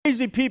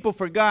Crazy people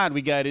for God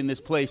we got in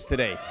this place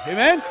today.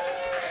 Amen?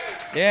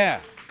 Yeah.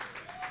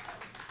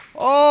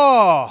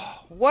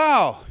 Oh,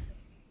 wow.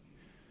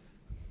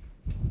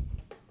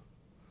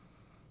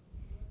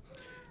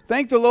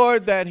 Thank the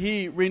Lord that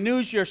He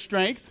renews your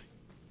strength.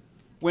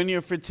 When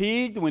you're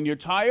fatigued, when you're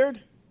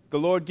tired, the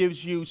Lord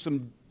gives you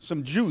some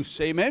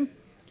juice, amen,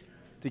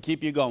 to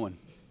keep you going.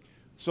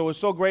 So we're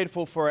so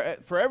grateful for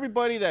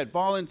everybody that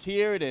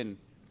volunteered, and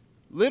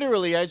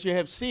literally, as you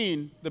have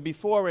seen, the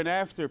before and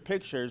after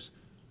pictures,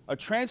 a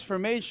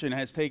transformation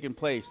has taken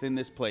place in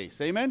this place,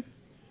 amen?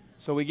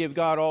 So we give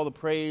God all the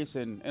praise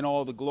and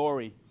all the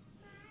glory.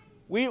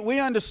 We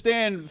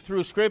understand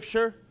through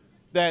Scripture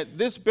that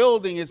this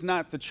building is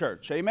not the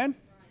church, amen?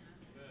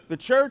 The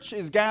church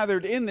is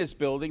gathered in this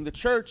building. The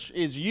church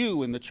is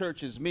you and the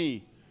church is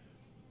me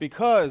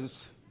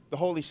because the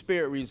Holy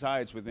Spirit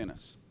resides within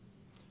us.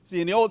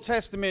 See, in the Old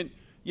Testament,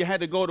 you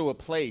had to go to a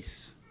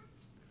place.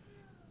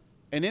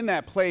 And in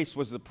that place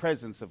was the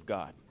presence of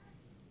God.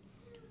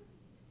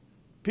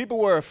 People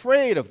were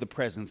afraid of the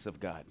presence of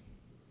God.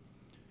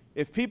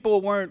 If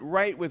people weren't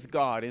right with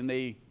God and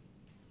they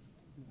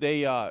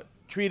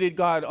treated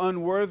God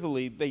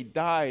unworthily, they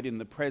died in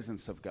the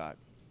presence of God.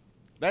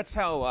 That's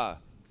how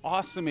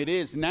awesome it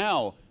is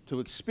now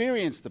to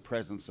experience the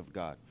presence of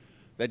God.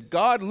 That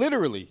God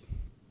literally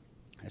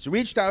has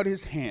reached out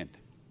His hand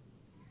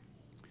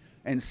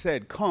and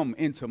said, "Come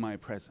into my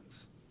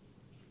presence."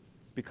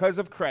 Because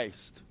of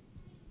Christ,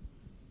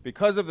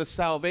 because of the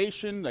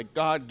salvation that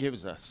God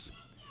gives us,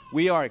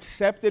 we are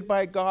accepted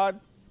by God.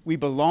 We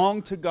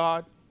belong to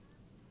God.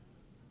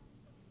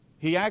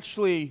 He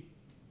actually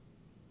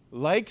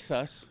likes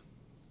us,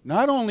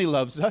 not only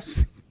loves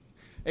us,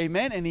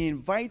 amen, and He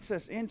invites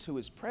us into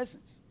His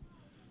presence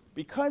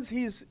because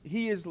He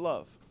is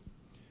love.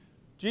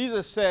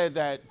 Jesus said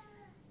that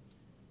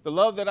the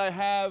love that I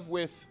have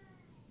with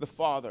the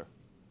Father,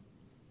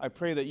 I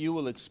pray that you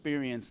will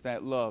experience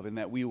that love and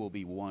that we will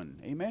be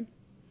one. Amen?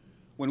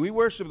 When we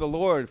worship the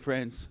Lord,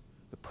 friends,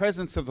 the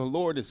presence of the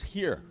Lord is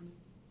here.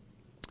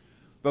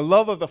 The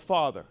love of the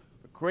Father,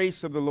 the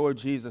grace of the Lord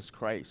Jesus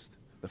Christ,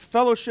 the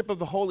fellowship of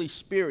the Holy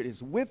Spirit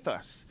is with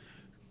us.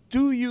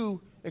 Do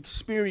you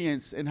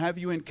experience and have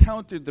you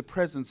encountered the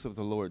presence of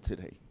the Lord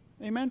today?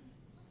 Amen?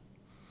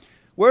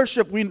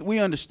 Worship, we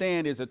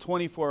understand, is a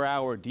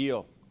 24-hour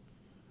deal.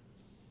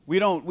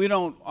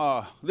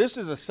 This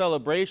is a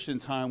celebration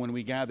time when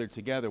we gather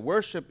together.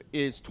 Worship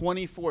is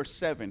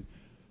 24/7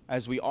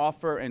 as we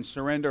offer and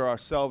surrender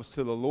ourselves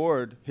to the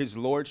Lord, His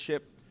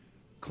Lordship,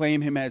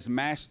 claim Him as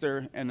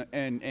Master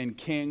and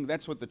King.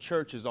 That's what the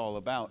church is all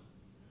about.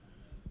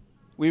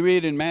 We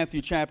read in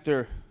Matthew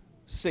chapter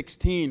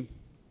 16,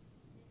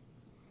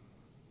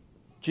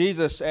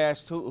 Jesus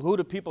asked, who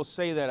do people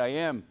say that I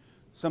am?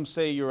 Some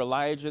say you're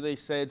Elijah, they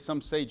said.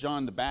 Some say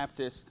John the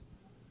Baptist.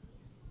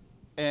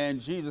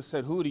 And Jesus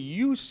said, who do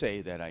you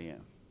say that I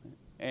am?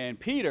 And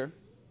Peter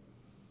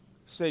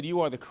said, you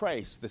are the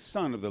Christ, the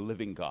Son of the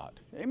living God.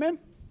 Amen?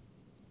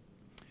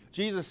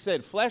 Jesus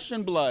said, flesh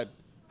and blood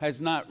has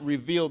not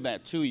revealed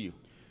that to you.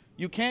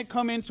 You can't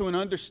come into an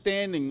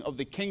understanding of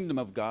the kingdom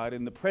of God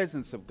and the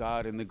presence of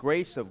God and the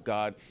grace of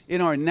God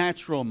in our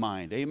natural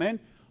mind. Amen?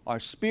 Our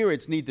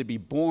spirits need to be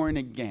born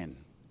again.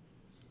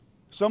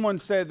 Someone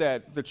said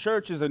that the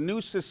church is a new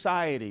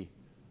society,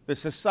 the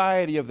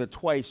society of the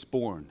twice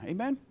born.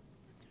 Amen?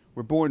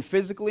 We're born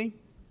physically.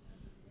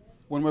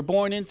 When we're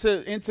born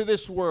into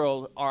this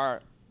world,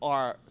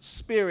 our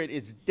spirit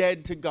is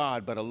dead to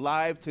God, but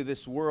alive to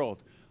this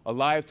world,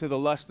 alive to the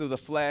lust of the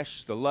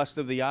flesh, the lust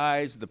of the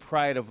eyes, the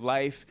pride of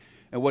life.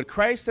 And what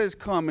Christ has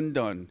come and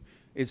done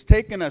is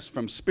taken us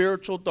from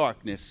spiritual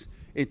darkness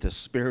into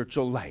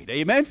spiritual light.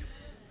 Amen?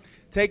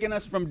 Taking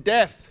us from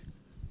death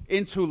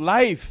into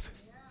life.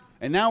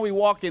 And now we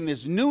walk in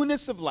this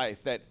newness of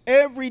life that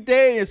every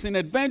day is an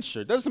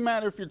adventure. Doesn't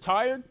matter if you're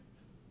tired.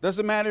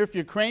 Doesn't matter if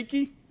you're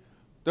cranky.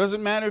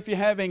 Doesn't matter if you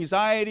have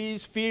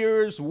anxieties,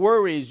 fears,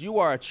 worries. You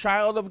are a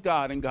child of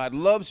God, and God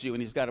loves you,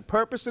 and He's got a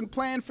purpose and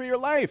plan for your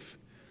life.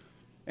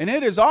 And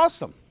it is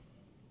awesome.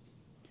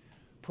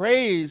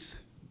 Praise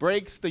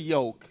breaks the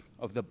yoke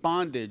of the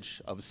bondage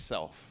of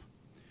self.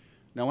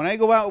 Now, when I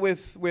go out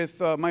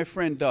with my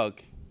friend Doug,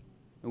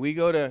 and we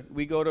go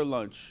to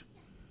lunch,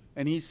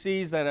 and he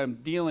sees that I'm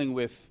dealing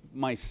with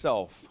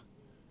myself,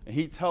 and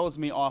he tells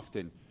me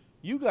often,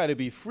 you got to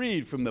be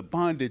freed from the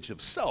bondage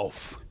of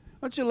self.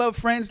 Don't you love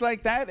friends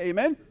like that?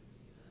 Amen?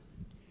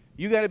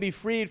 You got to be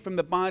freed from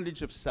the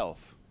bondage of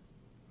self.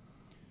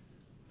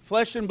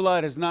 Flesh and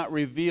blood has not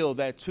revealed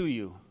that to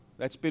you.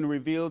 That's been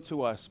revealed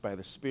to us by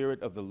the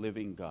Spirit of the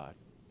living God.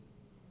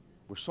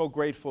 We're so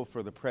grateful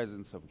for the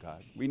presence of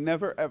God. We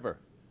never, ever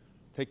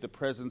take the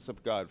presence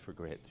of God for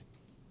granted.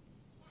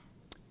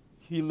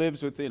 He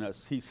lives within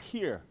us. He's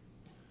here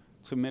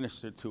to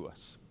minister to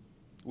us.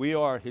 We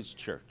are His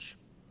church.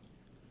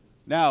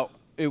 Now,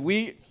 if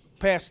we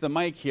pass the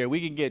mic here, we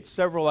can get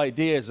several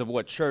ideas of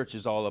what church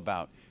is all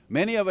about.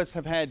 Many of us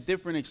have had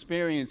different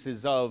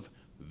experiences of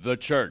the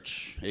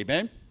church.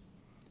 Amen?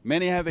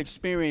 Many have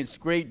experienced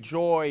great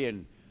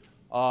joy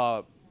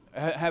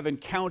have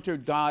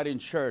encountered God in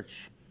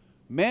church.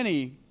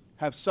 Many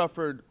have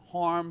suffered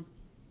harm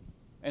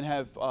and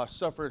have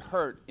suffered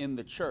hurt in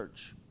the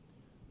church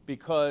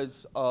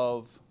because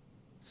of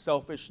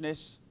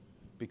selfishness,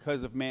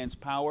 because of man's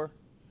power,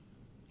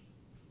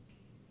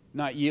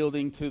 not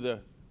yielding to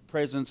the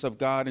presence of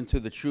God and to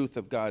the truth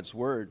of God's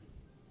word.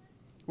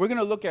 We're going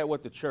to look at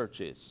what the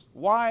church is.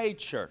 Why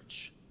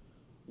church?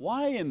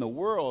 Why in the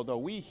world are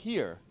we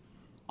here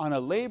on a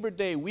Labor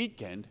Day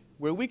weekend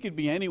where we could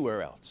be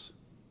anywhere else?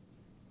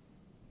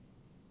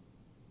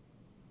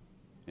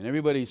 And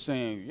everybody's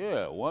saying,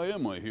 yeah, why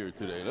am I here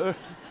today?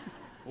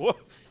 Why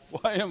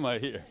am I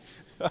here?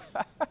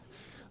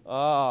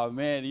 Oh,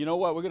 man, you know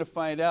what? We're going to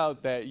find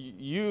out that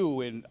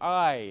you and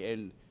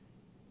I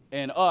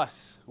and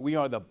us, we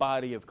are the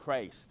body of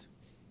Christ.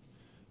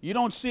 You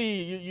don't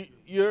see,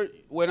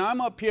 when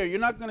I'm up here, you're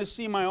not going to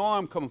see my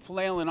arm come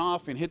flailing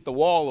off and hit the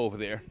wall over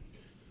there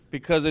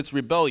because it's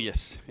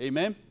rebellious.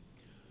 Amen?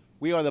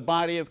 We are the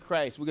body of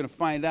Christ. We're going to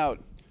find out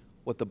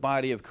what the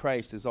body of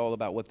Christ is all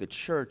about, what the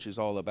church is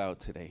all about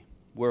today.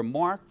 We're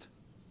marked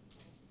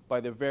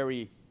by the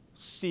very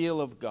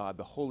seal of God.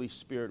 The Holy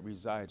Spirit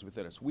resides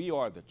within us. We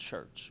are the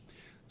church.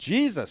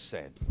 Jesus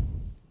said,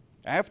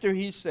 after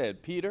he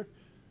said, Peter,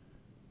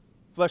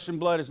 flesh and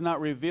blood has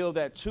not revealed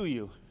that to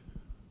you,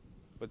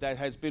 but that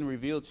has been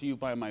revealed to you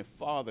by my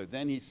Father.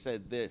 Then he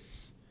said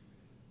this,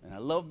 and I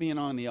love being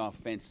on the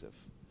offensive.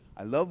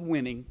 I love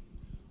winning.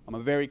 I'm a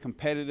very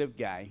competitive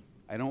guy.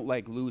 I don't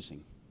like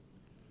losing.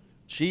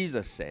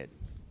 Jesus said,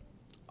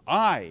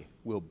 I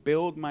will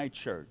build my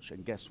church,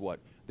 and guess what?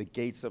 The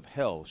gates of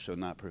hell shall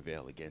not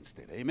prevail against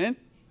it. Amen?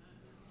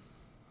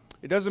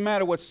 It doesn't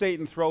matter what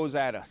Satan throws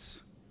at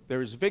us.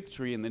 There is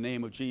victory in the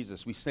name of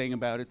Jesus. We sang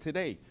about it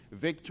today.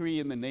 Victory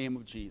in the name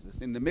of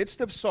Jesus. In the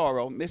midst of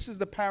sorrow, this is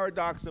the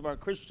paradox of our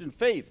Christian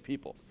faith,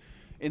 people.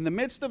 In the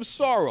midst of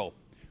sorrow,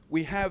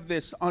 we have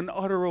this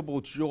unutterable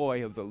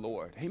joy of the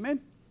Lord. Amen?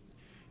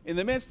 In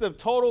the midst of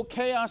total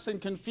chaos and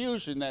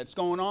confusion that's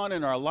going on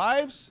in our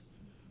lives,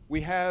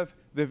 we have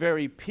the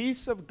very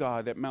peace of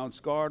God that mounts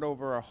guard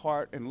over our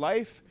heart and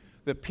life,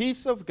 the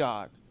peace of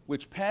God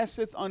which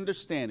passeth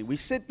understanding. We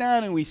sit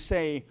down and we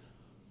say,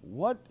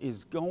 what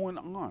is going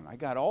on? I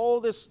got all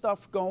this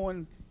stuff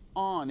going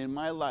on in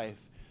my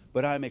life,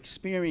 but I'm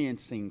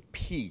experiencing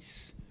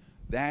peace.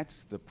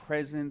 That's the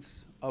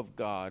presence of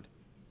God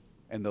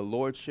and the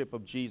lordship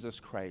of Jesus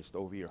Christ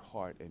over your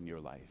heart and your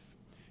life.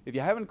 If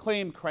you haven't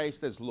claimed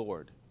Christ as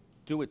Lord,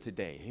 do it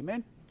today.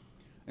 Amen?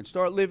 And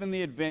start living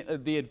the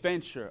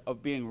adventure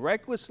of being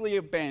recklessly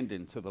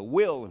abandoned to the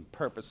will and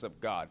purpose of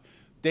God.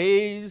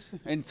 Days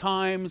and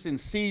times and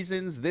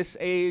seasons, this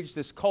age,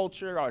 this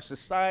culture, our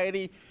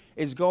society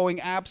is going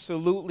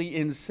absolutely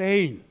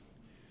insane.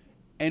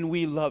 And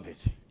we love it.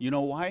 You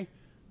know why?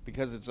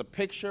 Because it's a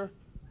picture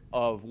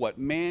of what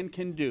man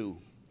can do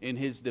in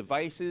his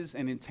devices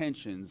and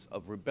intentions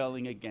of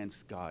rebelling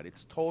against God.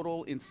 It's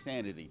total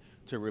insanity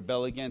to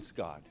rebel against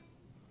God.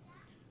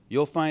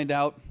 You'll find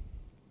out,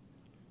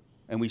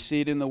 and we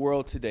see it in the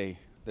world today,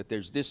 that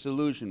there's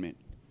disillusionment,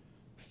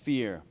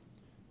 fear,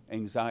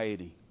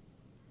 anxiety.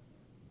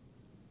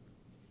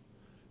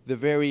 The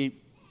very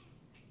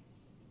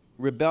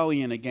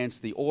rebellion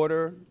against the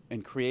order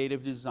and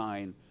creative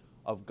design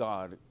of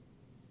God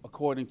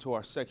according to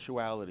our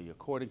sexuality,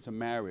 according to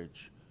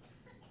marriage.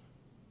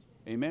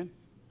 Amen?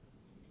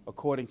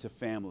 According to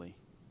family.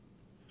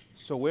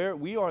 So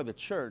we are the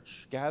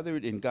church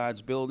gathered in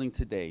God's building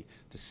today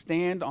to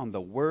stand on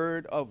the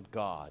word of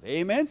God.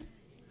 Amen?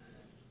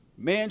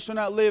 Man shall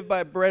not live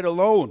by bread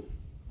alone,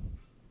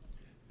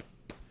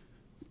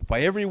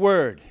 by every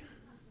word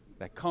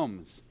that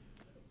comes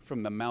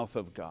from the mouth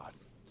of God.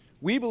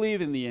 We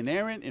believe in the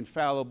inerrant,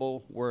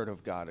 infallible word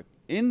of God.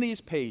 In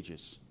these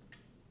pages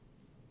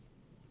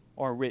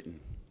are written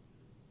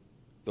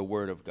the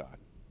word of God.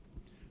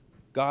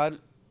 God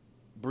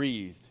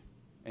breathed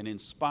and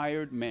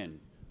inspired men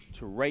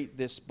to write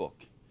this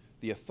book,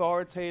 the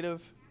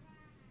authoritative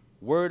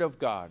word of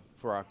God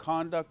for our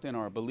conduct and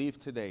our belief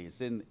today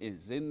is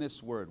in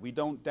this word. We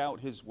don't doubt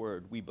his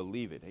word. We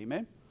believe it.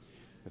 Amen?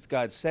 If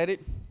God said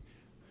it,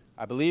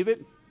 I believe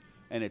it,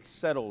 and it's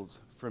settled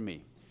for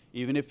me.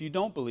 Even if you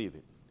don't believe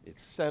it,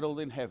 it's settled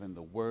in heaven,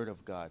 the word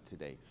of God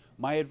today.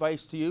 My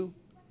advice to you,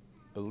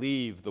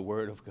 believe the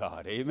word of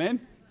God.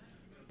 Amen?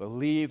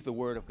 Believe the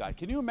word of God.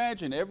 Can you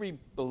imagine every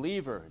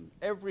believer and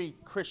every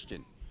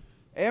Christian,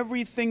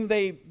 everything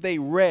they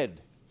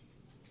read,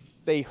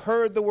 they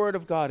heard the word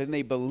of God and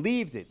they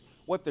believed it,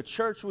 what the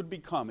church would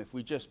become if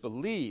we just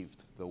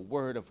believed the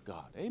word of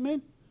God.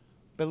 Amen?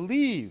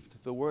 Believed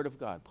the word of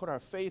God. Put our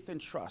faith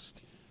and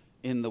trust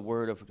in the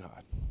word of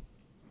God.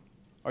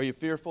 Are you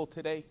fearful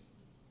today?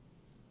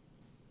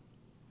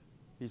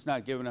 He's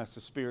not given us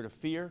a spirit of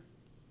fear,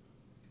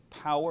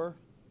 power.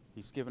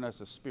 He's given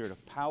us a spirit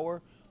of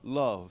power,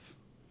 love,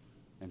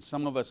 and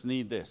some of us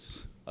need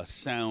this, a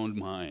sound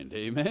mind.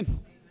 Amen? Amen.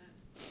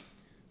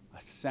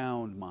 A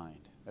sound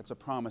mind. That's a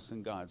promise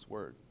in God's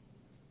word.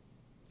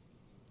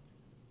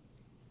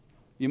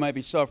 You might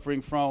be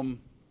suffering from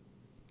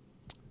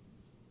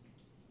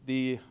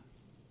the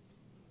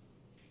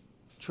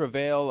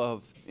travail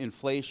of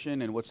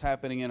inflation and what's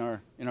happening in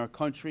our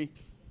country,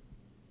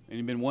 and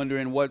you've been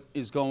wondering what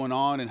is going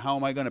on and how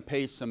am I going to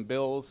pay some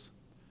bills,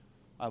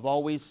 I've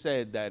always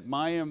said that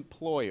my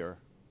employer,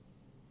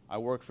 I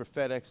work for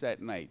FedEx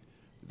at night,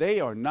 they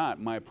are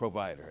not my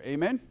provider.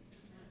 Amen?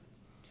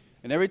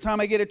 And every time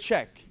I get a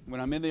check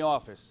when I'm in the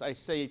office, I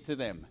say to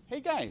them,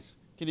 hey guys,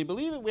 can you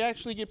believe it? We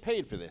actually get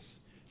paid for this.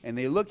 And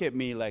they look at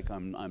me like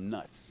I'm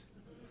nuts.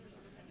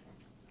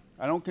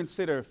 I don't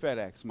consider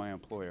FedEx my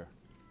employer.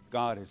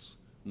 God is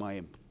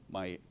my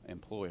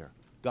employer.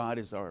 God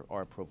is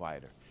our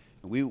provider.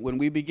 And when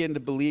we begin to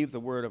believe the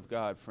word of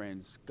God,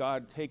 friends,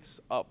 God takes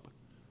up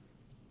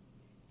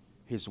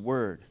his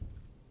word,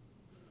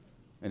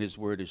 and his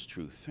word is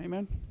truth.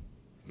 Amen?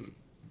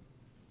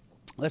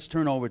 Let's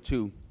turn over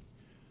to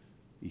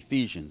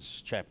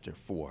Ephesians chapter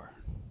 4.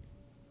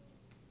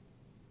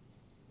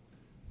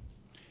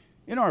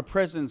 In our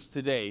presence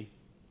today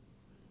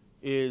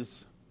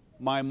is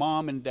my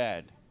mom and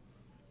dad,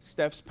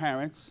 Steph's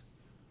parents,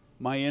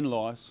 my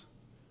in-laws,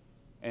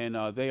 and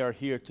they are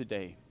here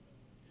today.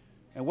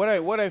 And what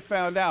I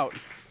found out,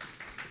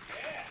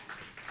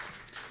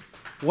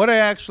 what I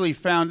actually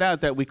found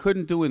out that we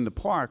couldn't do in the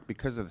park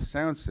because of the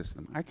sound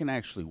system, I can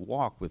actually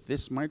walk with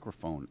this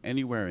microphone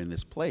anywhere in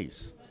this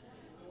place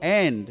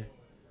and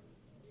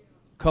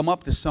come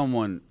up to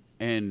someone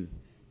and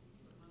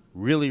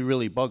really,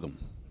 really bug them.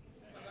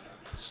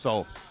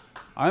 So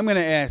I'm going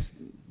to ask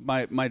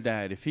my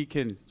dad if he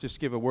can just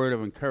give a word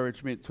of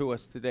encouragement to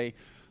us today.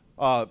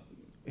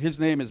 His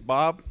name is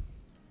Bob,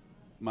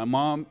 my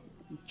mom,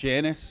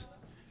 Janice,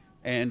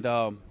 and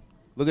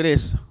look at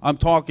this. I'm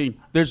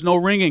talking. There's no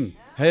ringing.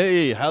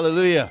 Hey,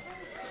 hallelujah.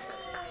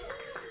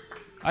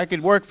 I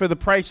could work for the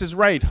Price is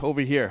Right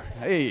over here.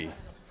 Hey.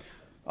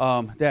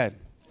 Dad,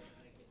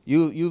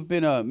 you've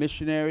been a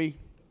missionary.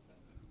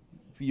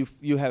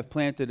 You have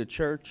planted a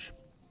church,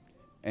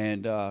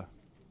 and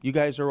you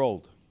guys are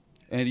old,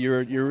 and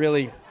you're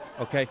really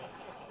okay.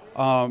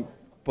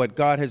 But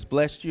God has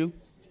blessed you,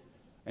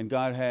 and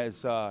God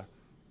has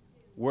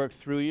worked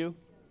through you.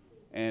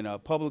 And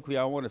publicly,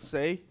 I want to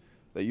say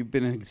that you've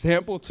been an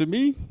example to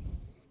me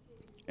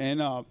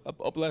and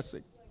a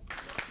blessing.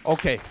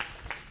 Okay.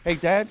 Hey,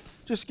 Dad,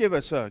 just give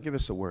us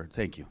a word.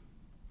 Thank you.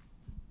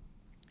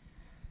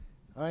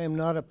 I am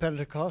not a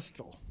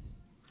Pentecostal,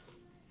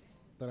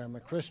 but I'm a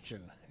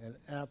Christian, and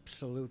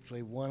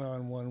absolutely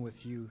one-on-one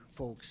with you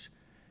folks.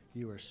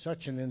 You are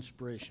such an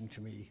inspiration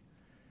to me.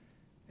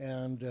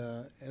 And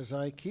as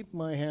I keep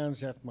my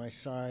hands at my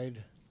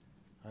side,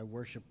 I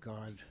worship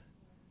God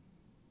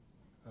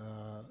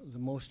the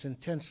most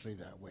intensely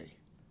that way.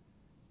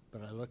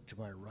 But I look to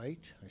my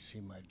right, I see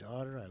my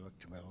daughter. I look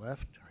to my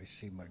left, I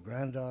see my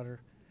granddaughter.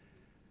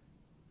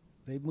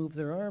 They move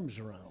their arms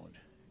around,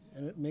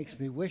 and it makes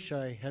me wish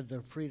I had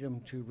the freedom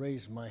to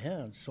raise my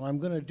hands. So I'm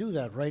going to do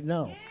that right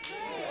now.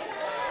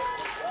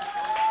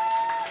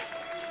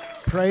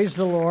 Praise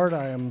the Lord.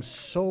 I am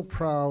so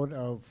proud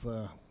of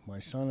my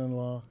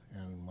son-in-law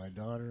and my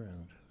daughter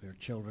and their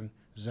children,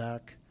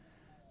 Zach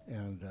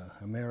and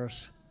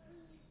Amaris.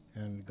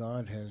 And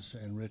God has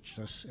enriched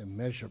us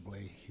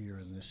immeasurably here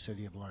in the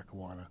city of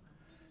Lackawanna.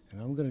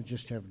 And I'm going to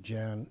just have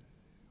Jan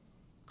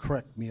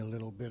correct me a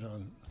little bit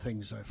on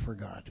things I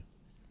forgot.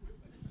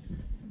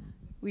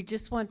 We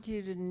just want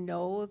you to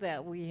know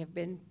that we have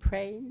been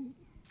praying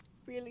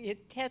really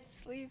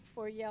intensely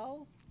for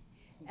y'all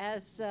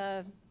as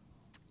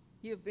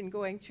you've been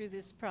going through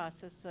this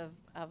process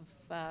of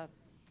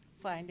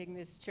finding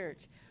this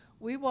church.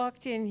 We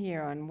walked in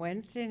here on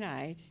Wednesday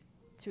night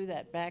through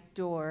that back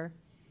door,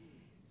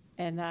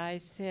 and I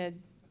said,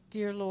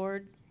 Dear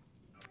Lord,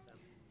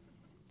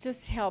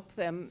 just help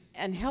them,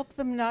 and help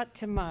them not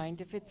to mind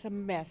if it's a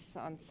mess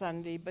on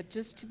Sunday, but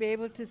just to be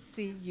able to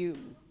see you.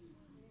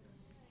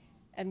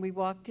 And we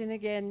walked in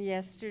again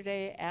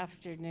yesterday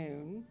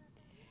afternoon,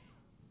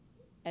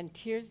 and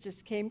tears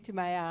just came to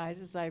my eyes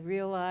as I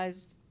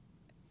realized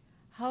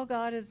how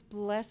God is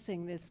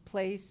blessing this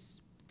place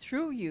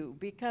through you,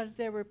 because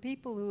there were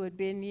people who had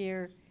been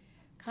here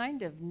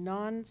kind of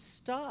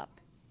nonstop,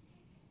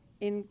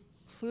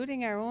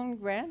 including our own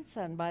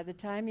grandson by the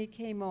time he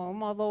came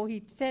home, although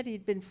he said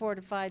he'd been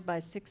fortified by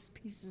 6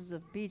 pieces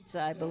of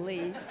pizza, I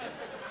believe.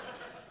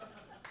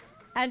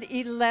 And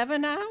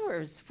 11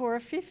 hours for a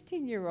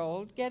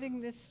 15-year-old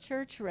getting this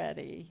church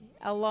ready,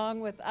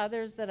 along with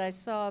others that I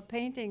saw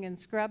painting and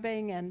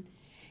scrubbing. And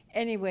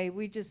anyway,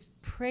 we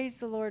just praise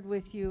the Lord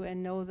with you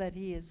and know that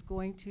he is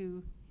going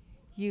to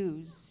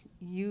use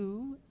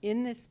you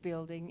in this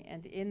building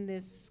and in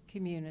this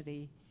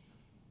community.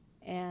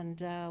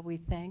 And we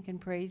thank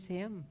and praise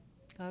him.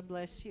 God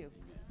bless you.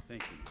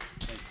 Thank you.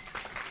 Thank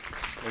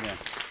you. Amen.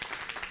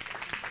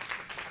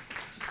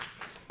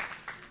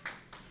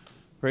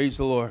 Praise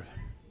the Lord.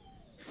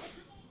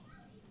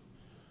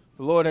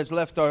 The Lord has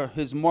left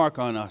his mark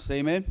on us.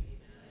 Amen.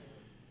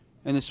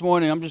 And this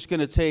morning, I'm just going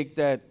to take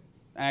that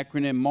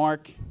acronym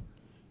MARK,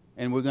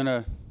 and we're going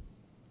to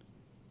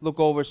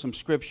look over some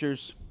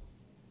scriptures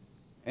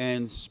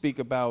and speak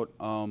about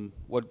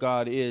what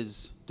God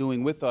is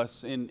doing with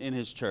us in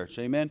his church.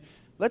 Amen.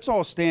 Let's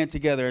all stand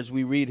together as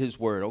we read his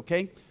word,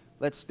 okay?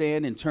 Let's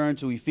stand and turn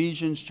to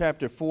Ephesians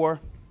chapter 4.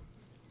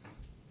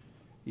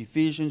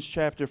 Ephesians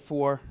chapter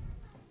 4.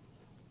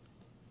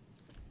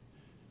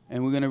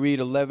 And we're going to read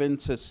 11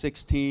 to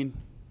 16.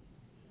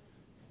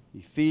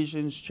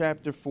 Ephesians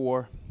chapter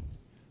 4,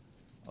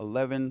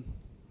 11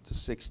 to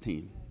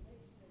 16.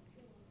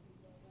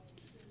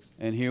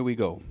 And here we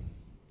go.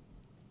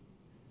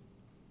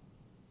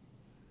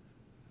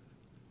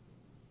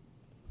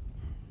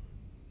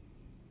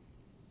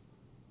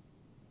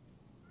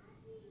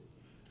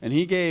 And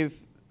he gave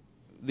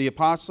the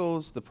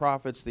apostles, the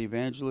prophets, the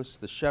evangelists,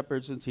 the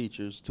shepherds, and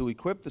teachers to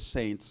equip the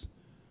saints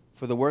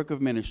for the work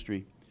of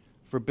ministry,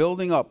 for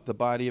building up the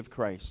body of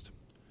Christ,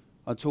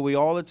 until we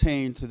all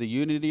attain to the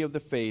unity of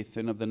the faith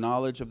and of the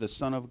knowledge of the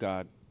Son of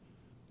God,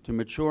 to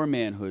mature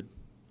manhood,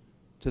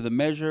 to the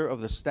measure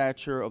of the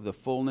stature of the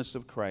fullness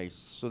of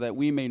Christ, so that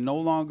we may no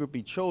longer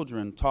be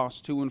children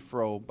tossed to and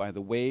fro by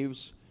the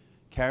waves,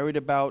 carried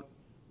about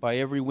by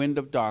every wind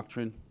of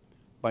doctrine,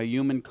 by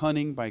human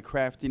cunning, by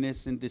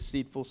craftiness and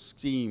deceitful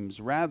schemes.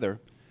 Rather,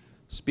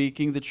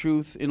 speaking the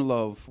truth in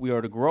love, we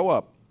are to grow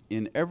up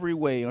in every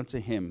way unto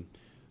him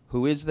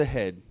who is the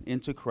head,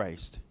 into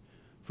Christ,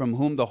 from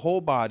whom the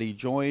whole body,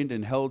 joined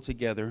and held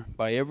together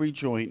by every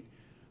joint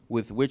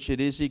with which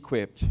it is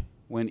equipped,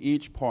 when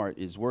each part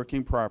is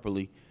working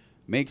properly,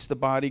 makes the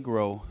body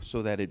grow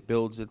so that it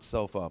builds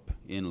itself up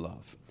in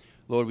love.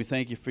 Lord, we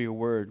thank you for your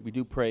word. We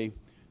do pray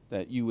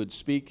that you would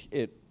speak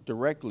it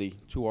directly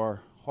to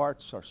our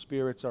hearts, our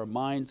spirits, our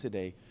mind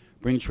today.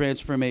 Bring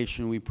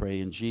transformation, we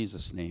pray, in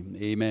Jesus' name.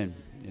 Amen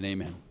and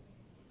amen.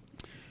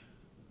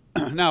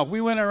 Now, if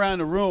we went around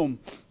the room,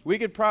 we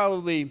could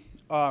probably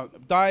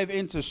dive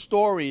into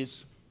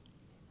stories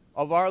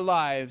of our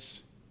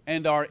lives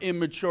and our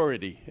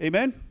immaturity.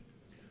 Amen?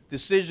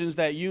 Decisions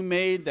that you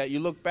made that you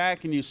look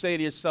back and you say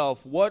to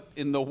yourself, what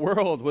in the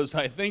world was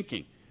I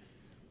thinking?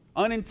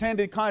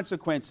 Unintended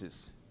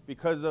consequences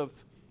because of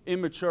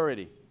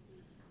immaturity.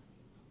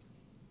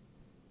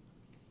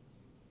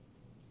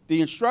 The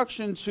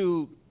instruction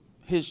to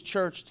his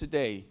church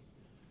today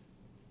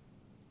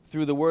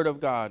through the Word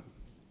of God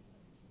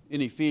in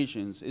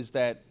Ephesians is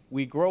that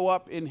we grow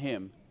up in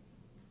him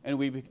and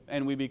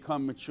we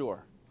become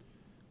mature.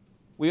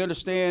 We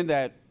understand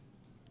that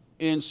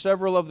in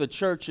several of the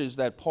churches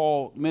that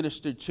Paul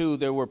ministered to,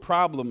 there were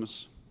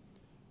problems,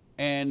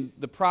 and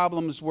the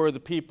problems were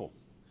the people.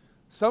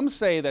 Some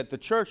say that the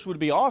church would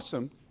be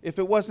awesome if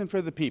it wasn't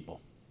for the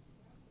people,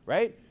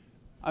 right?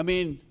 I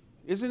mean,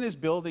 isn't this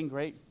building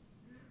great?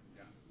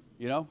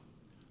 You know,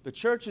 the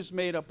church is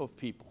made up of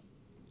people.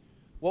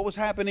 What was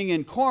happening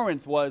in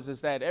Corinth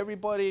is that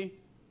everybody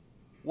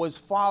was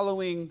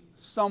following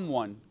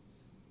someone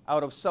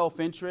out of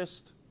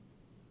self-interest.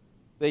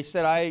 They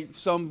said,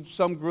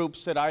 some group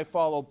said, I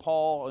follow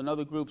Paul.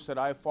 Another group said,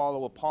 I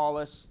follow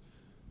Apollos.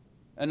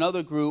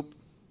 Another group,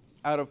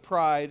 out of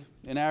pride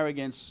and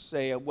arrogance,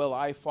 say, well,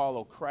 I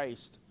follow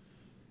Christ.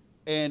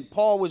 And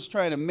Paul was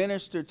trying to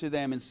minister to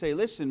them and say,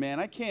 listen, man,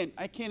 I can't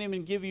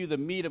even give you the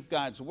meat of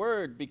God's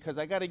word because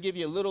I got to give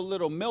you a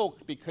little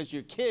milk because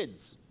you're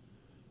kids.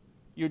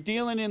 You're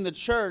dealing in the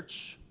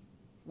church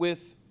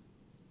with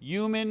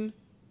human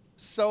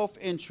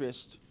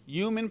self-interest,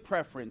 human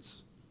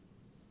preference,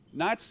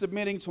 not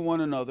submitting to one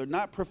another,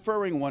 not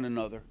preferring one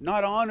another,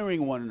 not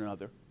honoring one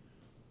another,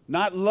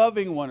 not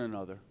loving one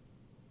another.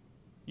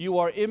 You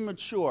are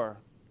immature.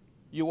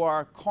 You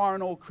are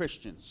carnal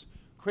Christians.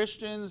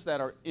 Christians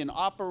that are in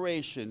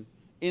operation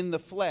in the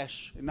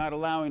flesh and not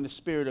allowing the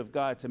Spirit of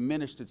God to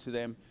minister to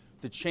them,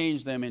 to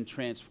change them and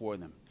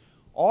transform them.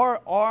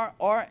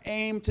 Our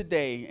aim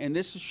today, and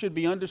this should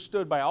be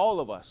understood by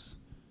all of us,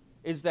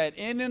 is that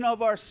in and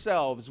of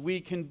ourselves we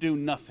can do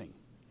nothing.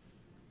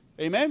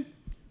 Amen?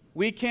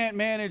 We can't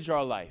manage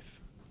our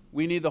life.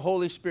 We need the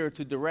Holy Spirit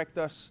to direct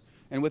us.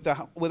 And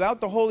without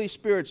the Holy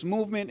Spirit's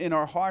movement in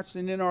our hearts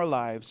and in our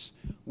lives,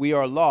 we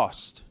are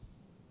lost.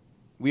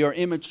 We are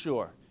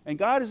immature. And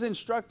God is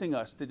instructing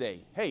us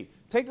today, hey,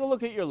 take a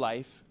look at your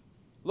life.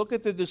 Look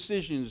at the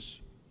decisions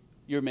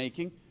you're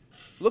making.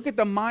 Look at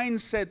the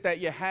mindset that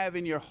you have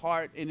in your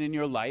heart and in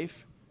your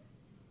life.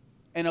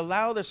 And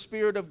allow the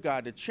Spirit of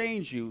God to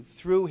change you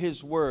through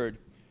his word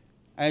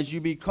as you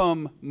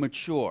become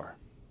mature.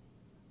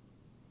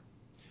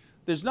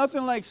 There's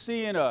nothing like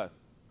seeing a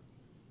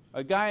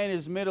guy in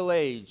his middle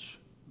age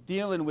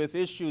dealing with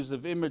issues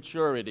of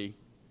immaturity.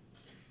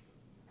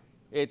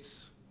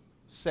 It's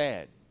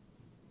sad.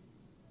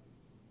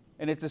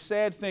 And it's a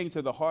sad thing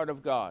to the heart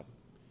of God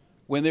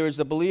when there is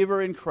a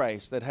believer in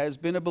Christ that has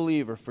been a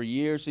believer for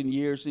years and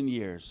years and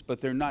years, but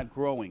they're not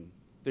growing,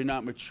 they're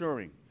not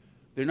maturing,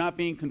 they're not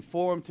being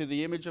conformed to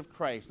the image of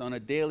Christ on a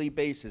daily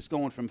basis,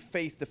 going from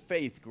faith to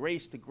faith,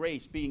 grace to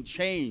grace, being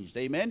changed.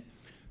 Amen?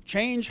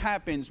 Change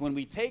happens when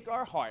we take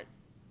our heart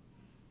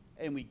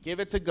and we give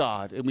it to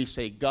God and we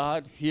say,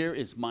 God, here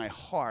is my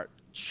heart.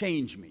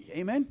 Change me.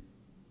 Amen?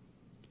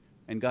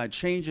 And God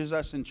changes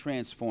us and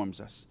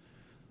transforms us.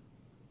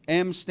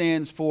 M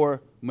stands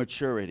for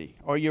maturity.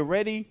 Are you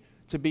ready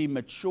to be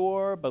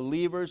mature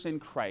believers in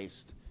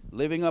Christ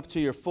living up to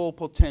your full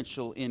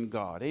potential in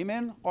God.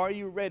 Amen? Are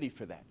you ready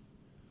for that?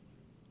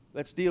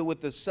 Let's deal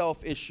with the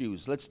self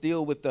issues. Let's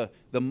deal with the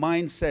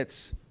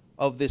mindsets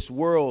of this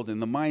world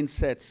and the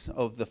mindsets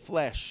of the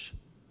flesh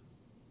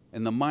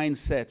and the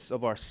mindsets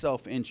of our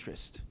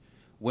self-interest.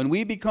 When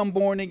we become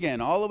born again,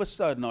 all of a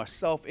sudden our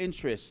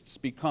self-interests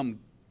become,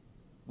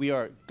 we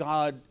are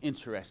God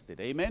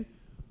interested. Amen?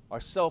 Our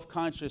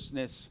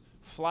self-consciousness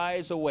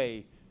flies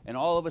away, and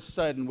all of a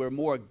sudden we're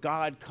more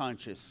God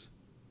conscious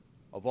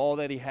of all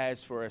that he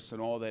has for us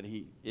and all that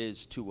he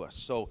is to us.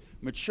 So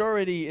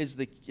maturity is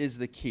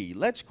the key.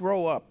 Let's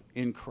grow up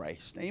in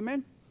Christ.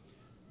 Amen?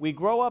 We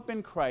grow up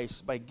in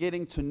Christ by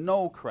getting to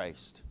know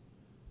Christ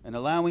and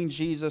allowing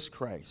Jesus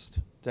Christ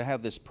to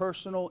have this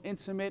personal,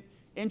 intimate,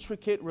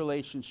 intricate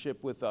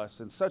relationship with us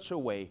in such a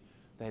way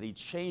that he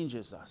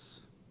changes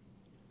us.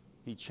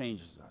 He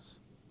changes us.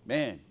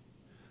 Man,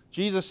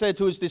 Jesus said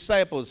to his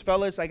disciples,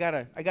 fellas, I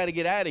gotta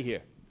get out of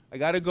here. I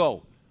gotta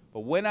go.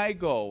 But when I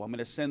go, I'm going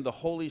to send the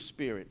Holy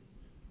Spirit.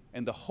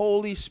 And the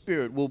Holy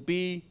Spirit will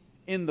be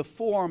in the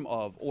form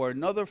of, or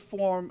another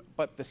form,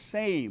 but the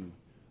same,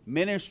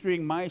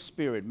 ministering my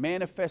spirit,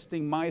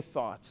 manifesting my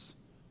thoughts,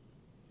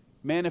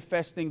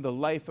 manifesting the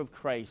life of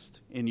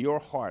Christ in your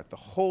heart. The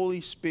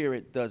Holy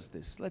Spirit does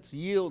this. Let's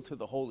yield to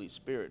the Holy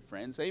Spirit,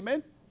 friends.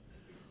 Amen?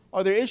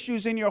 Are there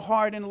issues in your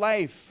heart and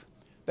life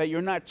that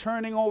you're not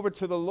turning over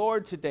to the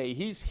Lord today?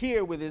 He's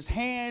here with his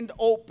hand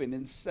open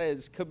and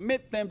says,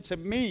 commit them to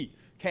me.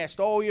 Cast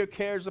all your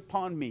cares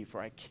upon me, for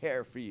I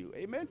care for you.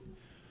 Amen?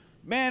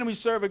 Man, we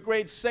serve a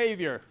great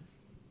Savior,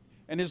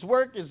 and his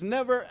work is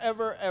never,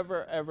 ever,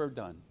 ever, ever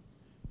done.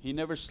 He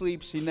never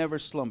sleeps. He never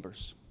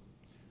slumbers.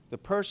 The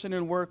person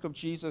and work of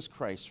Jesus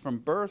Christ, from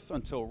birth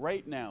until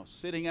right now,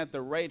 sitting at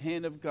the right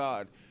hand of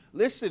God.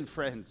 Listen,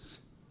 friends.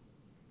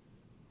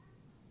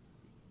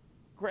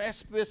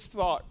 Grasp this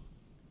thought.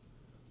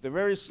 The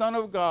very Son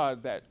of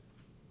God that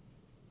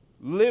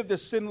lived a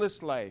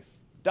sinless life,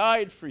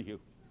 died for you,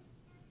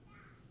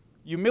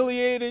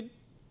 humiliated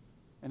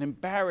and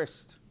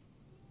embarrassed,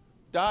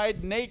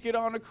 died naked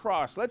on a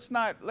cross. Let's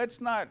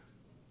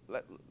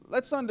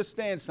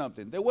understand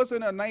something. There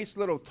wasn't a nice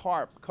little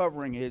tarp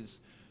covering his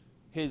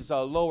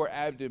lower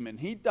abdomen.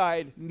 He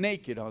died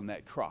naked on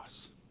that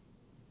cross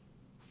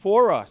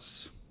for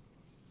us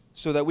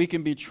so that we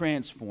can be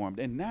transformed.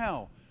 And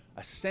now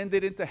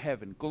ascended into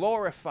heaven,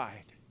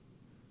 glorified.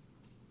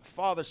 The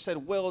Father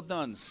said, well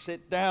done,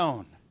 sit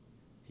down.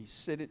 He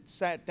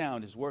sat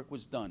down, his work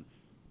was done.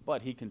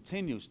 But he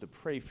continues to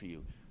pray for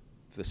you.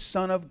 The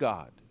Son of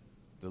God,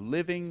 the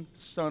living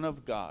Son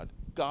of God,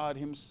 God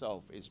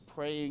himself is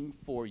praying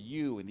for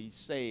you, and he's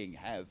saying,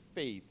 have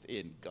faith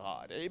in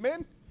God.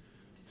 Amen?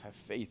 Have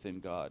faith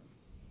in God.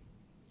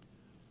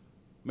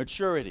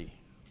 Maturity.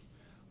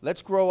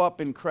 Let's grow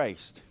up in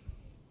Christ.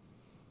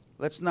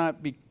 Let's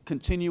not be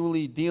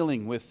continually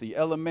dealing with the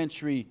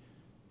elementary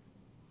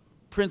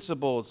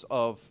principles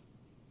of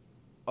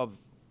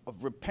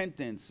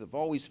repentance, of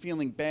always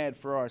feeling bad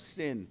for our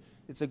sin.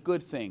 It's a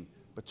good thing,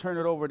 but turn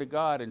it over to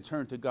God and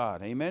turn to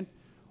God. Amen?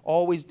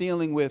 Always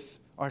dealing with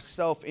our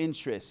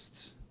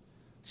self-interests.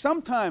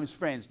 Sometimes,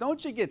 friends,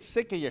 don't you get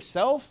sick of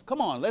yourself?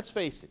 Come on, let's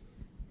face it.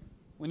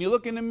 When you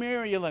look in the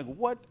mirror, you're like,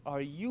 what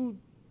are you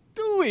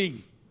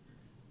doing?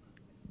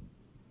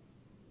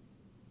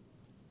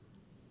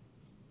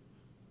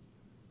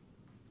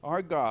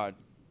 Our God,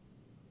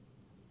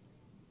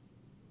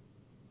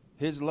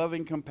 his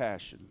loving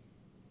compassion,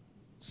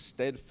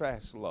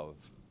 steadfast love,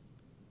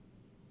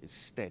 is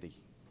steady.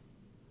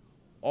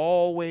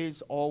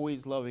 Always,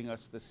 always loving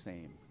us the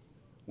same.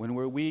 When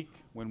we're weak,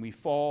 when we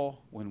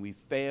fall, when we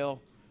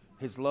fail,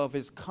 his love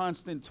is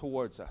constant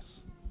towards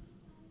us.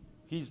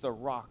 He's the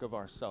rock of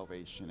our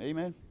salvation.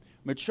 Amen?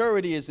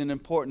 Maturity is an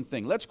important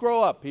thing. Let's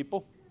grow up,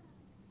 people.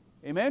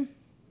 Amen?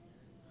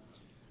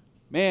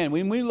 Man,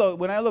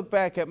 when I look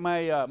back at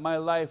my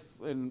life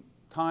and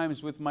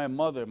times with my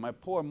mother, my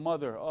poor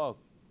mother, oh,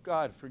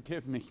 God,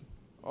 forgive me.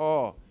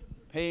 Oh,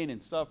 pain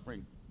and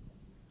suffering.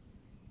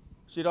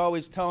 She'd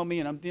always tell me,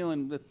 and I'm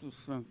dealing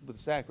with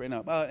Zach right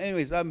now.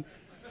 Anyways,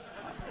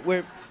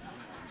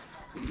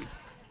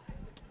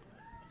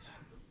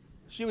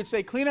 she would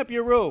say, clean up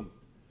your room.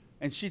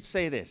 And she'd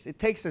say this, it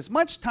takes as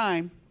much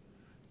time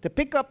to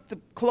pick up the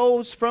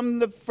clothes from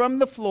the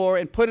floor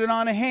and put it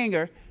on a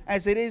hanger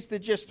as it is to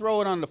just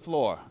throw it on the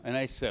floor. And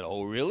I said,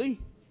 oh, really?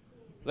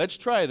 Let's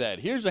try that.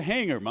 Here's a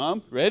hanger,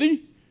 Mom.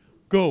 Ready?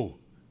 Go.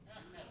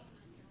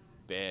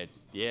 Bad.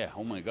 Yeah,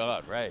 oh my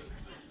God, right.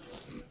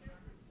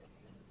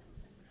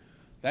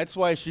 That's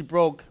why she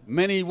broke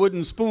many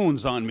wooden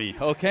spoons on me,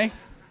 okay?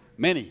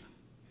 Many.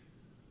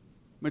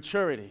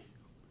 Maturity.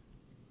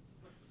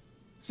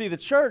 See, the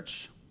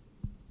church,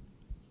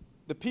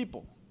 the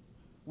people,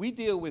 we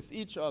deal with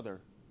each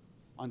other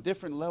on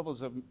different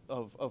levels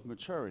of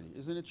maturity.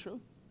 Isn't it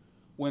true?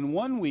 When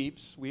one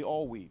weeps, we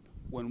all weep.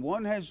 When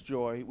one has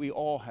joy, we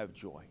all have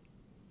joy.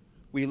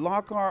 We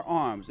lock our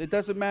arms. It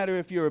doesn't matter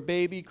if you're a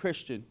baby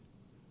Christian.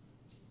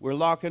 We're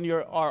locking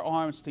our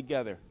arms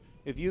together.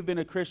 If you've been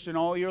a Christian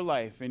all your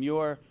life and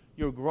you're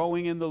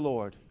growing in the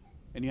Lord,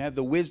 and you have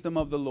the wisdom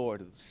of the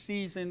Lord, a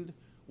seasoned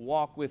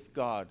walk with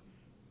God,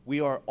 we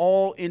are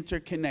all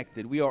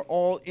interconnected. We are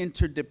all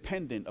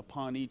interdependent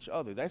upon each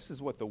other. This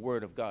is what the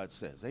Word of God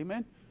says.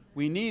 Amen?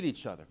 We need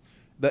each other.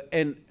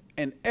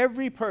 And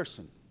every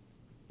person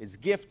is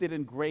gifted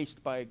and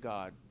graced by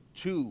God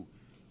to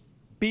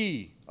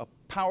be a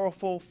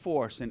powerful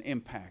force and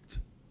impact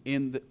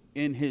in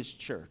His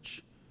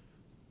church.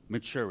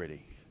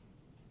 Maturity.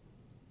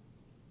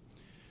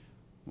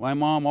 My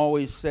mom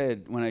always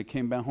said when I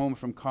came back home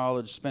from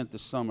college, spent the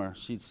summer,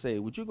 she'd say,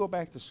 "Would you go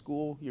back to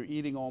school? You're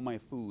eating all my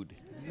food."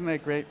 Isn't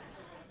that great?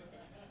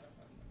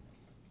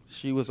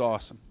 She was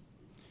awesome.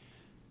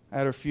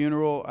 At her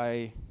funeral,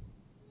 I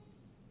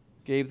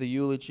gave the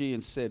eulogy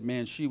and said,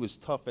 man, she was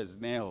tough as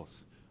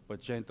nails, but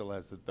gentle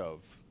as a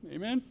dove.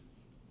 Amen?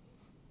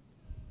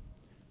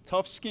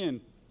 Tough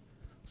skin,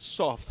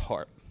 soft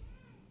heart.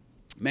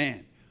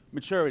 Man,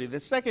 maturity. The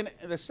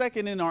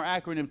second in our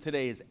acronym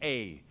today is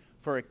A,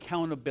 for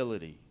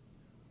accountability.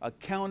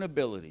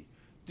 Accountability.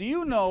 Do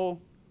you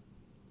know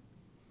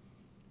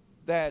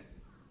that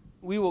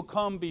we will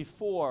come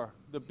before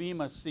the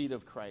bema seat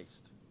of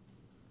Christ?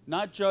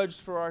 Not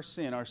judged for our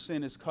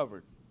sin is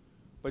covered,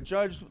 but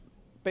judged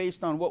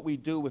based on what we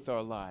do with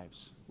our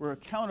lives. We're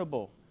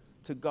accountable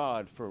to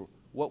God for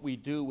what we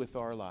do with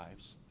our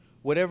lives.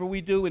 Whatever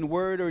we do in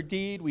word or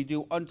deed, we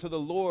do unto the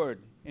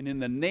Lord and in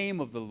the name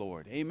of the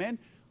Lord. Amen?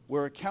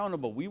 We're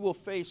accountable. We will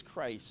face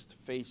Christ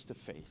face to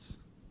face.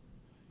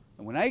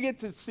 And when I get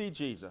to see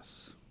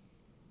Jesus,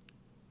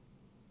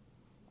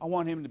 I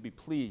want Him to be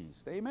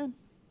pleased. Amen?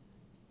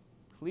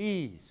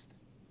 Pleased.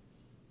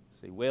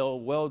 Say,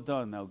 well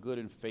done, thou good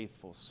and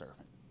faithful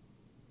servant.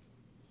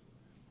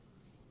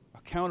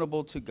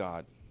 Accountable to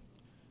God.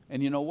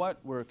 And you know what?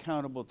 We're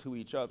accountable to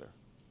each other.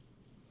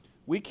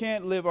 We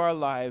can't live our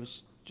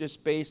lives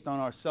just based on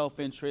our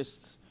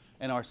self-interests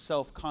and our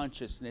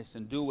self-consciousness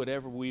and do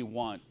whatever we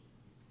want.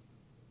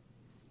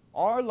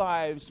 Our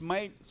lives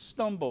might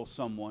stumble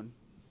someone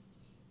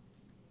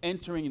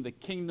entering the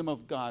kingdom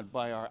of God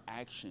by our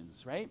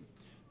actions, right?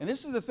 And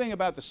this is the thing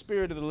about the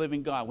Spirit of the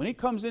living God. When He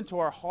comes into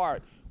our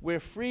heart, we're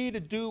free to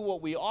do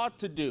what we ought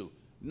to do,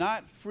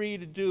 not free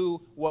to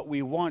do what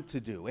we want to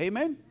do.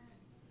 Amen?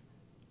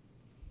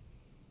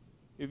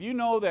 If you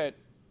know that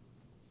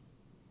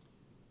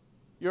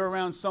you're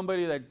around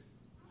somebody that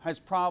has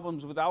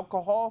problems with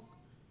alcohol,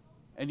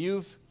 and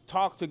you've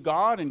talked to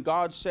God, and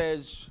God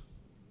says,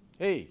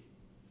 hey,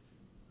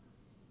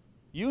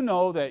 you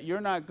know that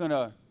you're not going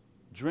to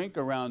drink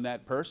around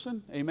that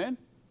person. Amen?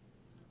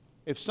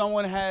 If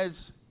someone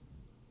has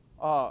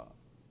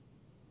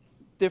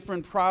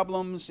different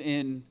problems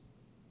in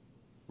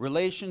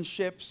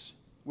relationships,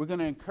 we're going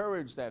to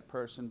encourage that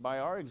person by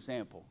our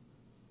example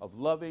of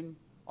loving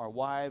our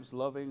wives,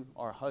 loving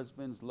our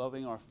husbands,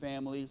 loving our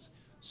families,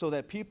 so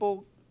that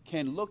people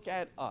can look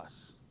at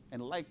us.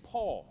 And like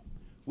Paul,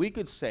 we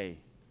could say,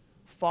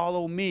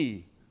 follow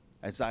me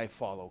as I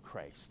follow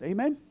Christ.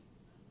 Amen?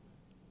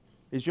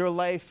 Is your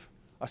life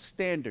a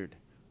standard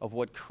of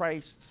what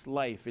Christ's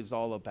life is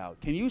all about?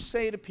 Can you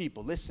say to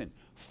people, listen,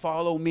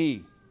 follow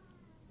me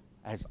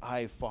as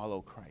I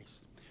follow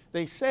Christ?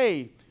 They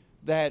say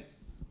that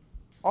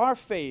our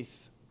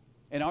faith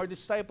and our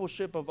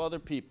discipleship of other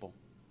people,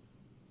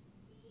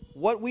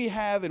 what we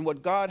have and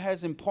what God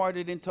has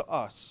imparted into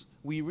us,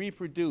 we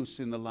reproduce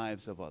in the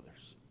lives of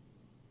others.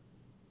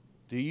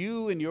 Do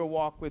you, in your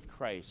walk with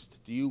Christ,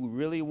 do you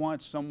really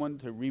want someone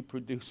to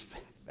reproduce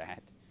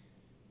that?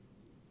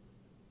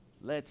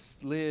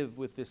 Let's live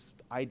with this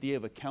idea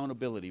of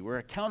accountability. We're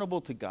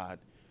accountable to God,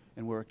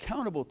 and we're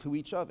accountable to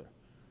each other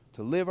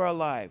to live our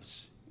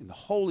lives in the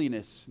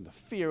holiness and the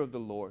fear of the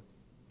Lord.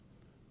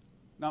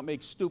 Not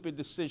make stupid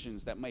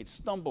decisions that might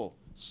stumble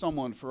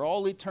someone for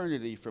all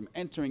eternity from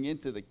entering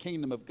into the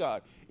kingdom of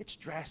God. It's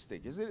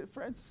drastic, isn't it,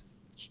 friends?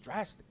 It's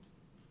drastic.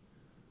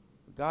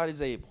 But God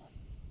is able.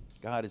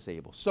 God is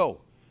able.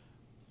 So,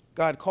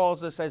 God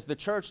calls us as the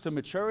church to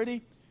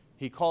maturity.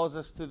 He calls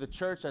us to the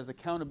church as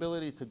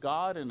accountability to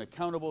God and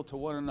accountable to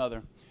one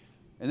another.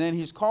 And then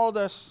He's called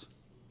us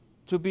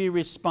to be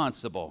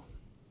responsible.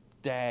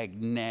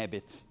 Dag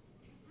nabbit.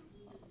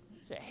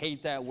 I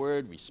hate that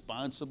word,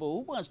 responsible.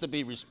 Who wants to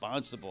be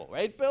responsible,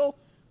 right, Bill?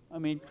 I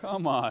mean,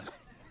 come on.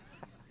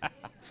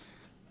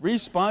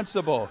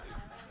 Responsible.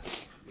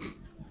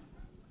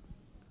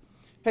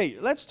 Hey,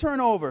 let's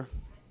turn over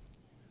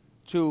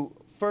to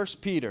 1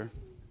 Peter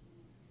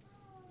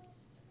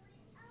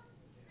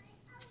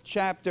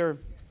chapter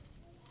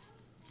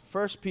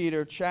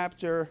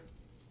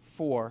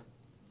 4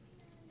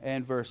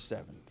 and verse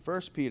 7.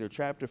 1 Peter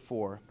chapter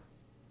 4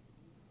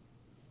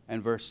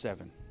 and verse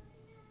 7.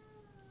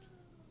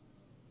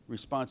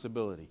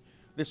 Responsibility.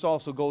 This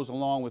also goes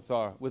along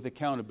with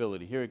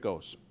accountability. Here it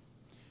goes.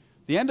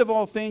 The end of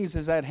all things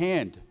is at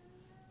hand.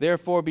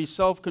 Therefore be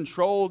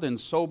self-controlled and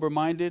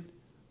sober-minded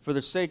for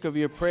the sake of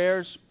your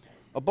prayers.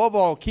 Above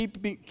all,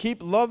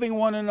 keep loving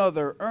one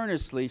another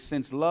earnestly,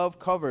 since love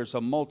covers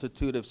a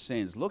multitude of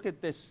sins. Look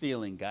at this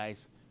ceiling,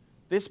 guys.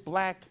 This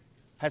black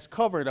has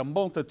covered a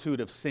multitude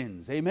of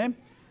sins. Amen?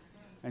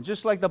 And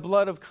just like the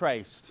blood of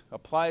Christ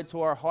applied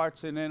to our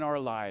hearts and in our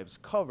lives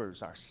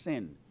covers our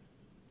sin,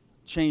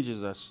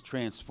 changes us,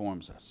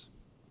 transforms us.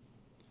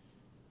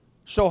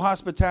 Show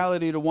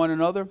hospitality to one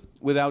another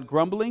without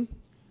grumbling.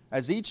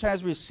 As each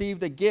has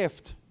received a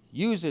gift,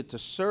 use it to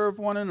serve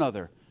one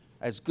another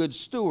as good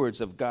stewards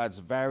of God's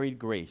varied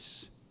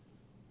grace.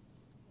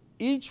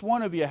 Each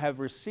one of you have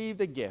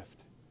received a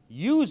gift.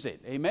 Use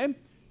it, amen?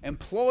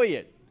 Employ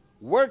it,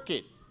 work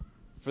it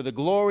for the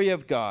glory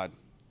of God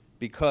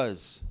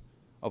because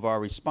of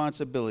our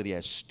responsibility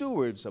as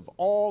stewards of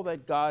all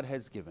that God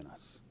has given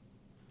us.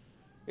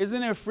 Isn't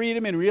there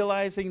freedom in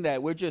realizing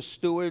that we're just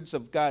stewards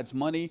of God's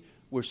money?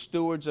 We're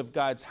stewards of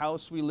God's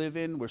house we live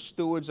in. We're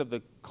stewards of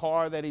the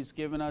car that He's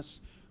given us.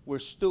 We're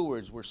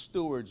stewards, we're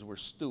stewards, we're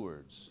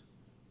stewards.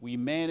 We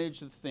manage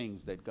the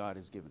things that God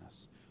has given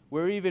us.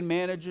 We're even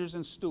managers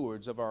and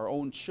stewards of our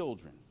own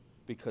children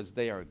because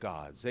they are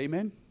God's.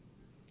 Amen?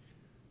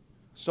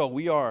 So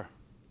we are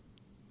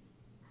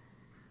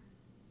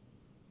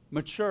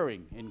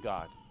maturing in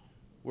God.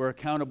 We're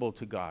accountable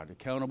to God,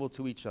 accountable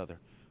to each other.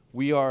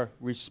 We are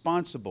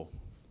responsible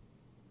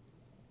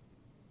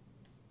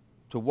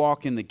to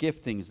walk in the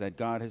giftings that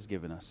God has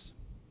given us.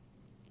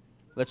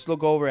 Let's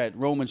look over at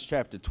Romans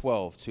chapter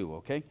 12 too,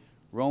 okay?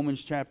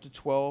 Romans chapter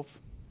 12.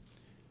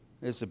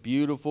 It's a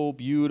beautiful,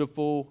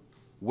 beautiful,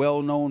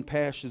 well-known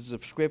passage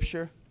of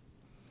Scripture.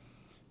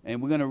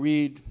 And we're going to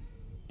read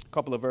a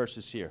couple of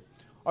verses here.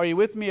 Are you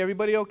with me?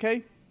 Everybody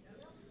okay?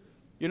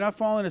 You're not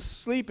falling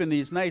asleep in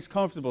these nice,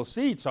 comfortable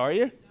seats, are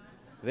you?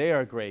 They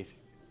are great.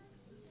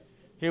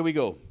 Here we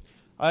go.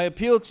 I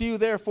appeal to you,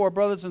 therefore,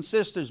 brothers and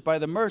sisters, by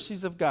the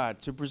mercies of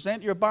God, to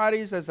present your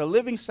bodies as a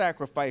living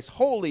sacrifice,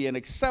 holy and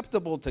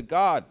acceptable to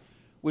God,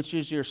 which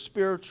is your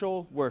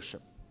spiritual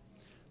worship.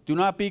 Do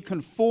not be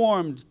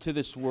conformed to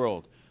this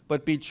world,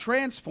 but be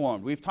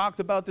transformed. We've talked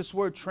about this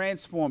word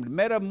transformed,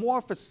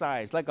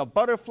 metamorphosized, like a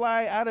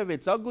butterfly out of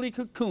its ugly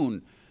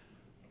cocoon.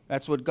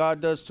 That's what God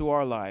does to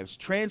our lives.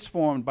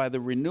 Transformed by the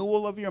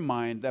renewal of your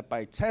mind, that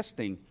by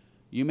testing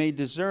you may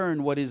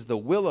discern what is the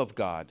will of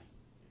God,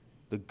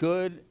 the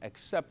good,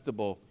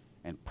 acceptable,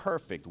 and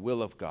perfect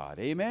will of God.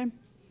 Amen?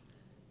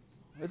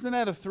 Isn't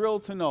that a thrill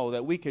to know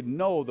that we could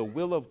know the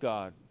will of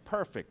God?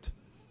 Perfect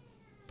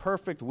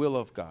will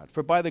of God.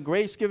 For by the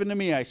grace given to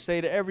me, I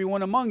say to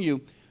everyone among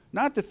you,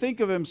 not to think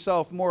of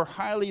himself more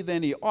highly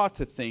than he ought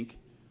to think,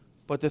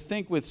 but to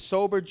think with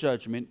sober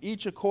judgment,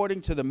 each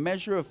according to the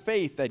measure of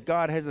faith that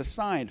God has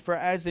assigned. For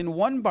as in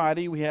one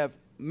body we have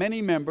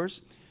many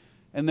members,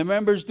 and the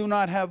members do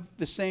not have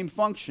the same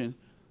function,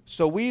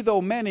 so we,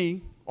 though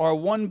many, are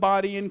one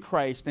body in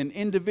Christ, and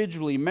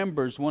individually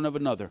members one of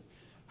another.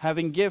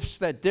 Having gifts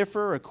that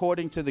differ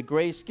according to the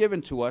grace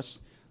given to us,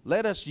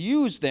 let us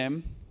use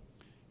them.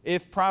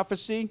 If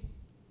prophecy,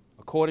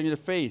 according to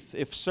faith.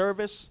 If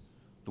service,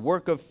 the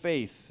work of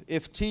faith.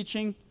 If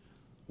teaching,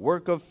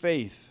 work of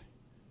faith.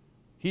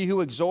 He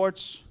who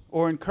exhorts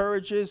or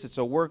encourages, it's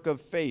a work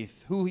of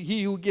faith.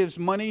 He who gives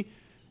money,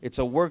 it's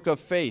a work of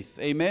faith.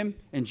 Amen?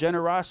 And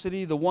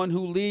generosity, the one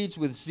who leads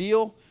with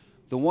zeal,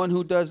 the one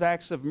who does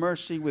acts of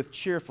mercy with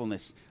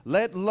cheerfulness.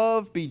 Let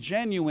love be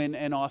genuine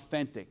and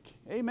authentic.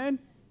 Amen?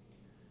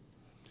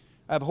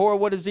 Abhor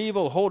what is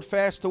evil, hold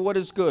fast to what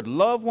is good.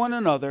 Love one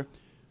another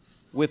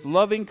with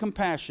loving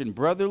compassion,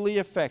 brotherly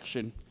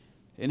affection.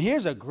 And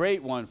here's a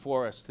great one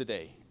for us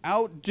today.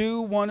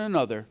 Outdo one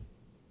another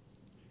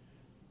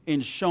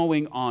in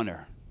showing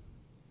honor.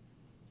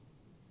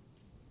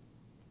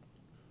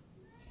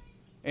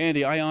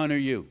 Andy, I honor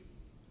you.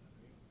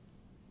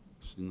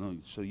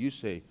 So you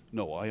say,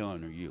 no, I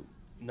honor you.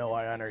 No,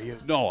 I honor you.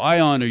 No, I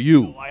honor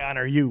you. No, I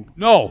honor you.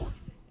 No.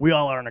 We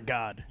all honor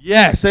God.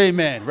 Yes,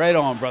 amen. Right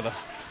on, brother.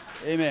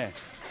 Amen.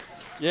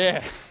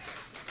 Yeah.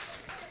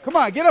 Come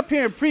on, get up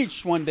here and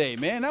preach one day,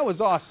 man. That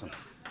was awesome.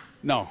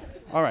 No.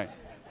 All right.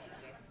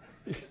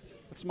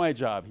 That's my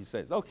job, he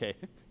says. Okay.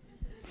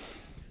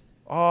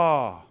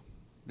 Oh,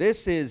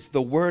 this is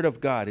the Word of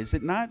God, is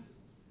it not?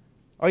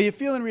 Are you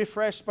feeling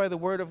refreshed by the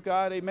Word of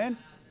God? Amen?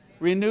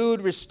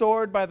 Renewed,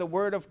 restored by the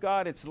Word of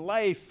God. It's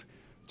life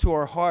to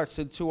our hearts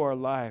and to our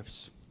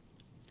lives.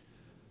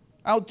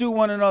 Outdo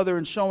one another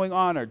in showing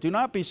honor. Do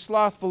not be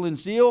slothful in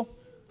zeal,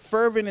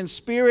 fervent in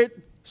spirit.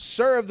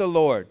 Serve the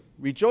Lord.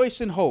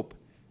 Rejoice in hope.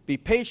 Be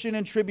patient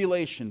in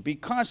tribulation. Be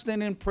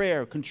constant in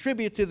prayer.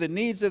 Contribute to the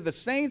needs of the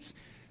saints.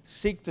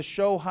 Seek to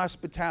show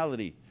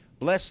hospitality.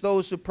 Bless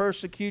those who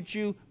persecute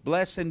you.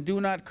 Bless and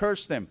do not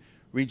curse them.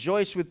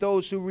 Rejoice with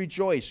those who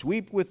rejoice.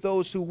 Weep with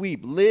those who weep.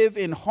 Live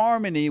in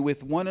harmony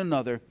with one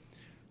another.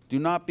 Do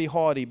not be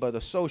haughty, but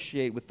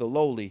associate with the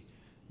lowly.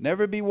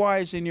 Never be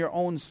wise in your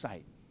own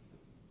sight.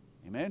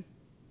 Amen?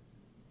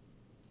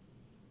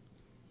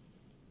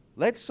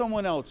 Let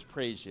someone else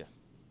praise you.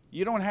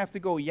 You don't have to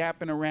go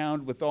yapping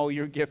around with all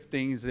your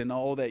giftings and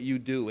all that you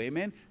do.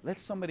 Amen? Let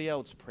somebody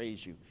else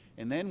praise you.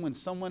 And then when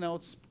someone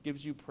else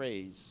gives you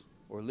praise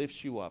or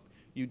lifts you up,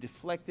 you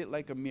deflect it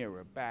like a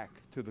mirror back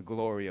to the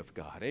glory of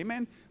God.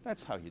 Amen?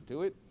 That's how you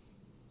do it.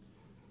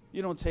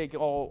 You don't take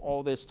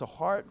all this to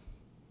heart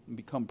and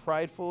become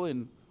prideful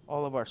in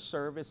all of our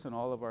service and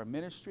all of our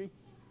ministry.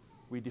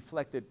 We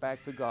deflect it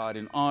back to God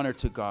in honor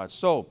to God.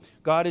 So,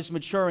 God is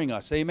maturing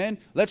us. Amen?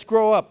 Let's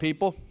grow up,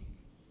 people.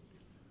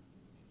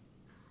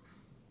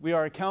 We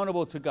are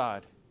accountable to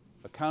God,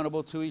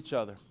 accountable to each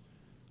other.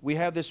 We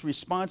have this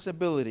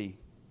responsibility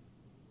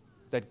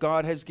that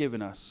God has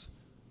given us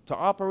to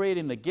operate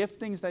in the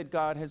giftings that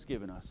God has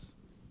given us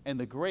and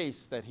the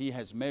grace that He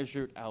has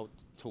measured out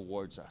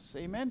towards us.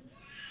 Amen?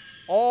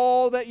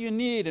 All that you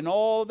need and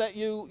all that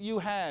you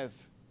have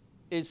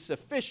is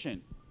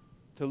sufficient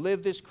to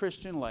live this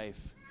Christian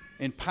life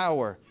in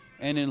power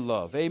and in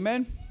love.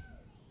 Amen?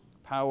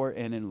 Power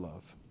and in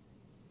love.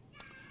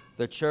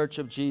 The Church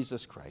of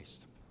Jesus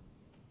Christ.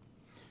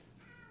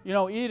 You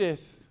know,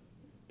 Edith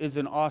is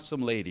an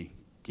awesome lady.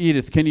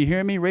 Edith, can you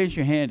hear me? Raise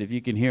your hand if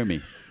you can hear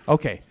me.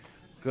 Okay,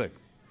 good.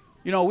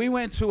 You know, we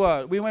went to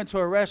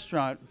a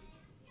restaurant,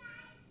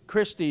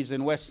 Christie's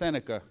in West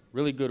Seneca,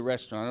 really good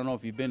restaurant. I don't know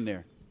if you've been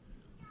there.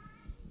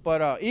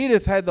 But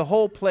Edith had the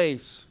whole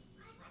place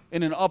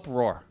in an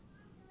uproar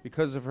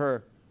because of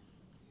her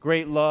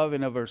great love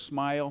and of her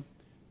smile.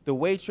 The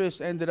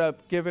waitress ended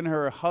up giving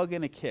her a hug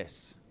and a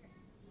kiss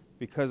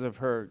because of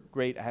her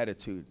great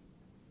attitude.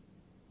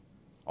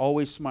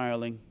 Always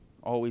smiling,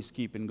 always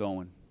keeping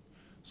going.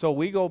 So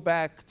we go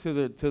back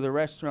to the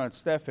restaurant,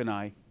 Steph and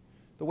I.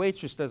 The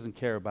waitress doesn't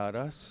care about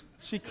us.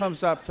 She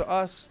comes up to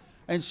us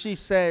and she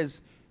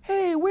says,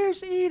 "Hey,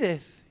 where's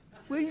Edith?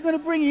 Were you going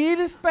to bring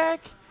Edith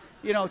back?"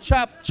 You know,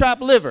 chop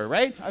liver,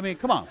 right? I mean,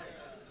 come on.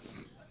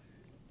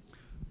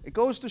 It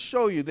goes to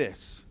show you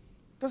this.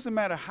 Doesn't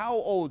matter how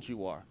old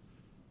you are.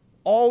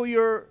 All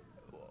your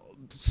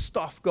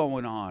stuff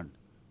going on,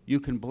 you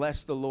can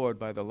bless the Lord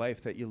by the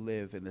life that you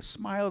live and the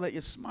smile that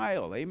you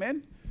smile.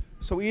 Amen?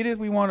 So, Edith,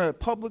 we want to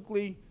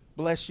publicly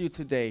bless you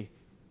today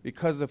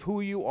because of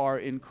who you are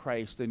in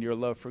Christ and your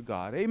love for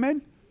God.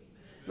 Amen?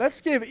 Let's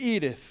give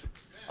Edith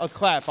a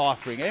clap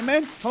offering.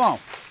 Amen? Come on.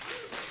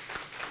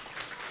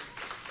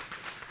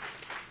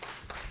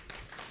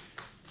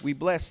 We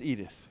bless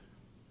Edith.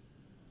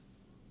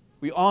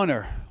 We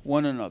honor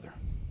one another.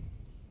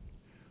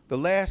 The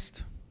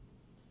last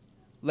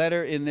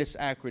letter in this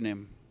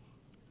acronym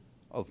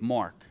of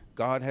mark,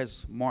 God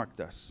has marked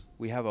us.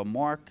 We have a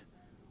mark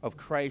of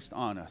Christ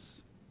on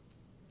us.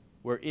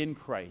 We're in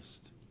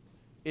Christ.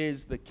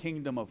 Is the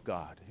kingdom of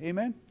God.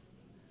 Amen?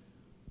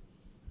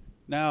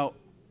 Now,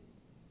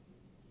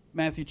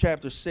 Matthew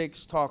chapter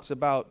 6 talks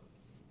about,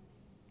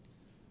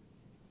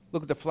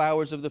 look at the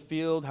flowers of the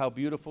field, how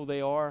beautiful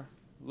they are.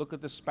 Look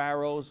at the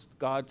sparrows.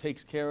 God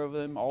takes care of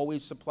them,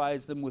 always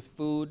supplies them with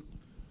food.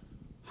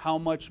 How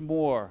much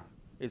more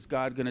is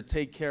God going to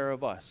take care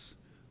of us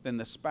than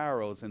the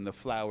sparrows and the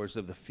flowers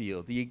of the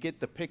field? Do you get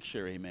the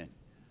picture? Amen.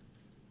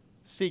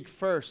 Seek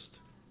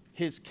first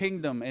His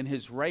kingdom and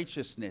His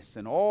righteousness,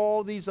 and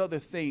all these other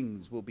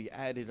things will be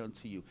added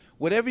unto you.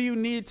 Whatever you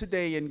need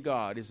today in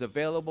God is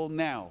available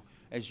now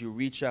as you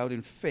reach out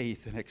in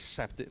faith and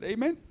accept it.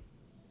 Amen?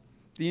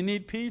 Do you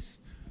need peace?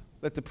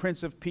 Let the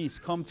Prince of Peace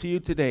come to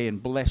you today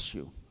and bless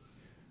you.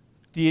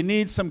 Do you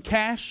need some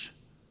cash?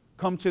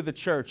 Come to the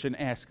church and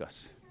ask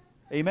us.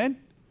 Amen?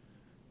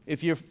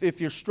 If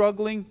you're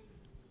struggling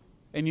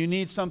and you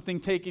need something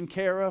taken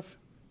care of,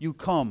 you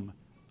come.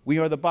 We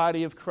are the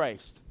body of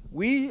Christ.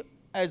 We,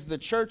 as the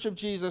Church of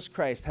Jesus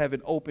Christ, have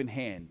an open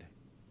hand.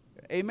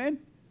 Amen?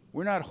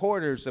 We're not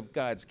hoarders of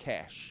God's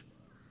cash.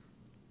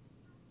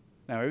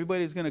 Now,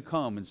 everybody's going to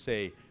come and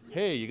say,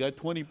 "Hey, you got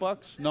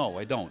 $20? No,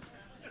 I don't.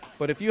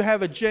 But if you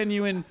have a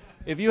genuine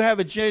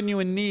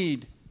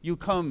need, you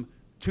come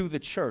to the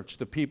church,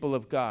 the people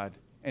of God,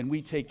 and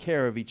we take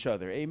care of each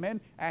other.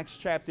 Amen? Acts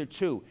chapter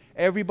 2.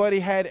 Everybody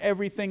had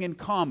everything in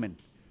common.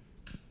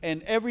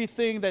 And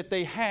everything that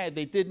they had,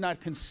 they did not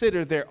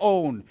consider their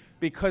own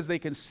because they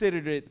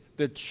considered it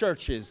the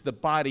church's, the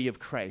body of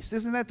Christ.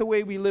 Isn't that the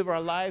way we live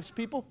our lives,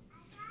 people?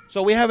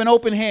 So we have an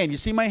open hand. You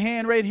see my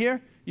hand right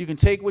here? You can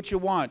take what you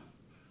want,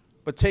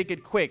 but take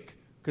it quick,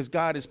 because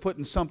God is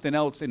putting something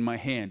else in my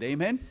hand.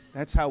 Amen?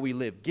 That's how we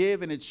live.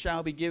 Give, and it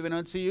shall be given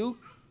unto you.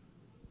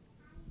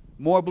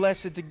 More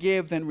blessed to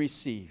give than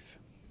receive.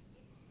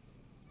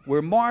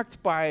 We're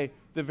marked by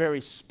the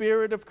very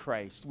Spirit of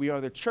Christ. We are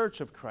the church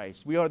of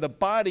Christ. We are the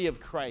body of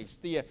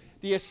Christ. The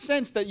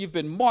sense that you've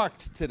been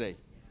marked today,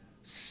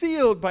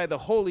 sealed by the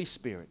Holy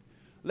Spirit.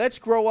 Let's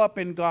grow up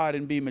in God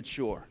and be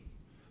mature.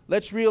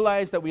 Let's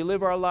realize that we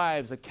live our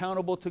lives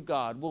accountable to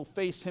God. We'll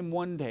face Him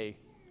one day.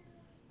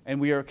 And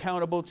we are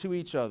accountable to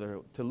each other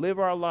to live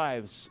our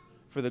lives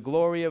for the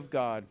glory of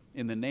God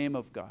in the name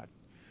of God.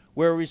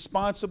 We're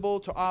responsible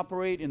to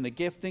operate in the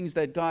giftings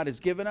that God has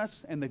given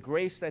us and the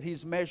grace that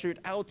He's measured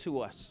out to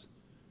us.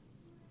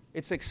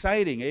 It's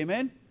exciting,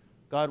 amen?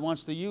 God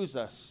wants to use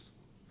us,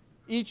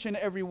 each and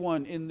every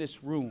one in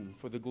this room,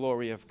 for the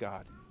glory of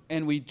God.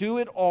 And we do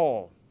it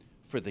all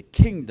for the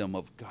kingdom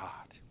of God.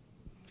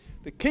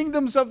 The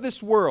kingdoms of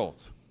this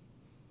world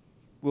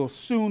will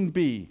soon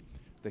be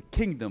the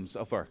kingdoms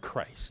of our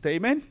Christ.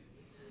 Amen?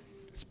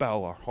 Let's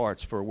bow our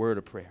hearts for a word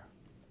of prayer.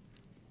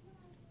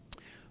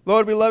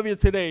 Lord, we love you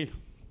today.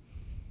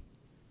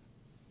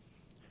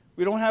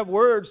 We don't have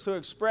words to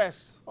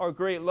express our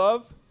great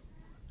love.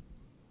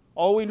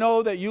 All we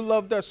know that you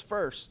loved us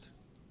first.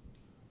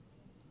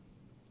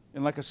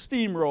 And like a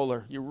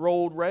steamroller, you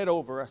rolled right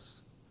over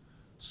us,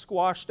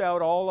 squashed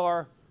out all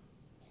our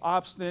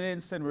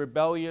obstinance and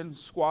rebellion,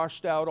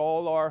 squashed out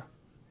all our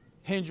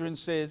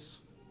hindrances,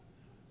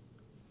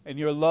 and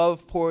your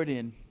love poured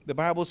in. The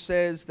Bible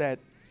says that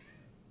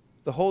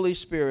the Holy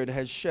Spirit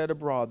has shed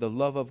abroad the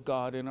love of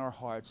God in our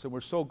hearts, and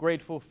we're so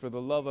grateful for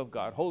the love of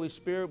God. Holy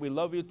Spirit, we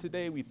love you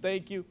today. We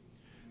thank you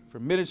for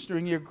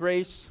ministering your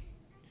grace,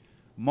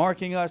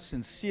 marking us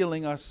and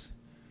sealing us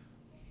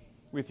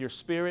with your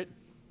Spirit.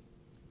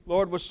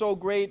 Lord, we're so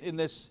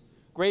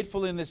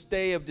grateful in this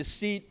day of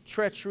deceit,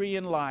 treachery,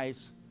 and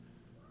lies.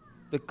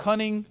 The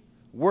cunning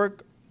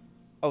work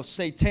of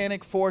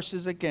satanic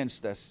forces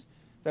against us,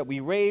 that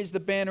we raise the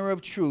banner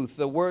of truth,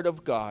 the Word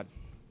of God,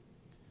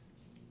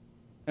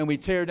 and we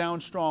tear down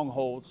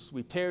strongholds.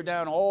 We tear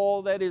down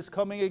all that is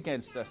coming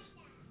against us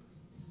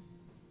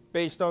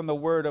based on the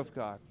Word of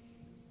God.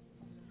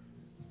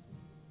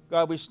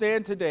 God, we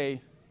stand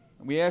today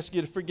and we ask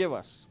you to forgive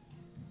us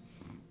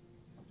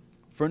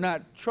for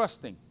not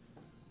trusting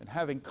and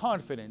having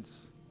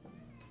confidence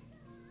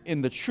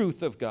in the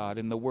truth of God,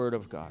 in the Word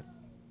of God.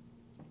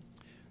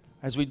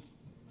 As we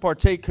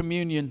partake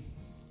communion,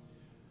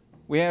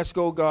 we ask,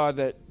 oh God,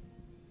 that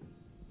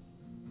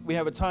we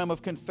have a time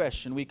of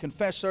confession. We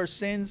confess our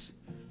sins.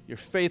 You're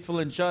faithful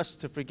and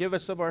just to forgive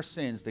us of our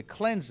sins, to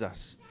cleanse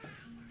us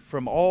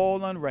from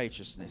all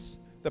unrighteousness.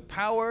 The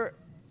power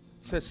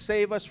to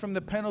save us from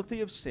the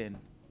penalty of sin,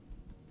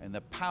 and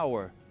the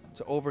power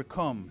to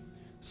overcome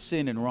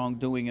sin and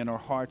wrongdoing in our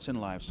hearts and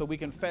lives. So we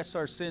confess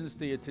our sins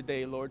to you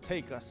today, Lord.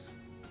 Take us,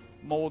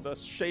 mold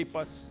us, shape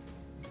us.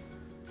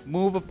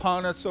 Move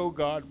upon us, O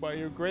God, by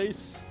your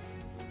grace.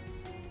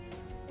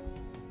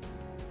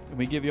 And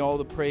we give you all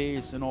the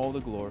praise and all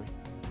the glory.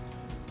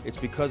 It's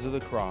because of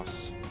the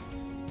cross.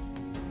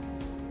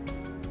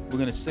 We're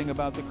going to sing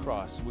about the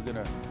cross. We're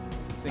going to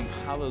sing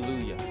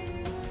hallelujah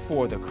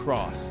for the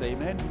cross.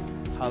 Amen.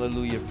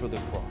 Hallelujah for the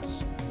cross.